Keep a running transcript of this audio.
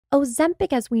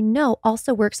Ozempic, as we know,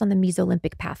 also works on the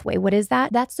mesolimbic pathway. What is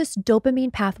that? That's this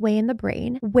dopamine pathway in the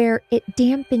brain where it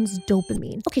dampens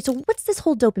dopamine. Okay, so what's this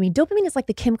whole dopamine? Dopamine is like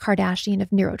the Kim Kardashian of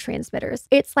neurotransmitters.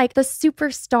 It's like the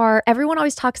superstar. Everyone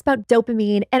always talks about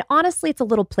dopamine, and honestly, it's a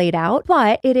little played out,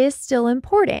 but it is still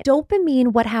important.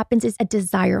 Dopamine, what happens is a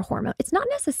desire hormone. It's not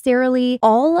necessarily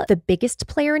all the biggest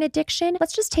player in addiction.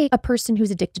 Let's just take a person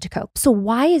who's addicted to Coke. So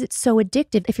why is it so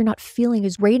addictive if you're not feeling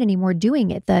as great anymore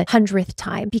doing it the 100th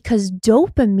time? Because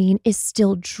dopamine is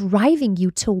still driving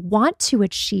you to want to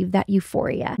achieve that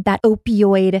euphoria, that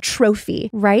opioid trophy,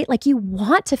 right? Like you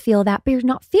want to feel that, but you're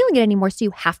not feeling it anymore. So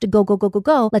you have to go, go, go, go,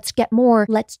 go. Let's get more.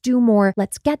 Let's do more.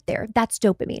 Let's get there. That's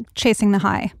dopamine. Chasing the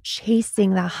high.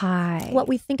 Chasing the high. What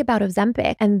we think about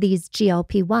Ozempic and these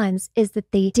GLP-1s is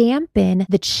that they dampen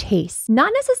the chase,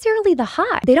 not necessarily the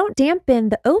high. They don't dampen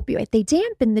the opioid. They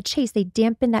dampen the chase. They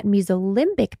dampen that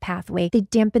mesolimbic pathway. They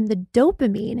dampen the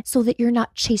dopamine so that you're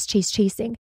not chasing.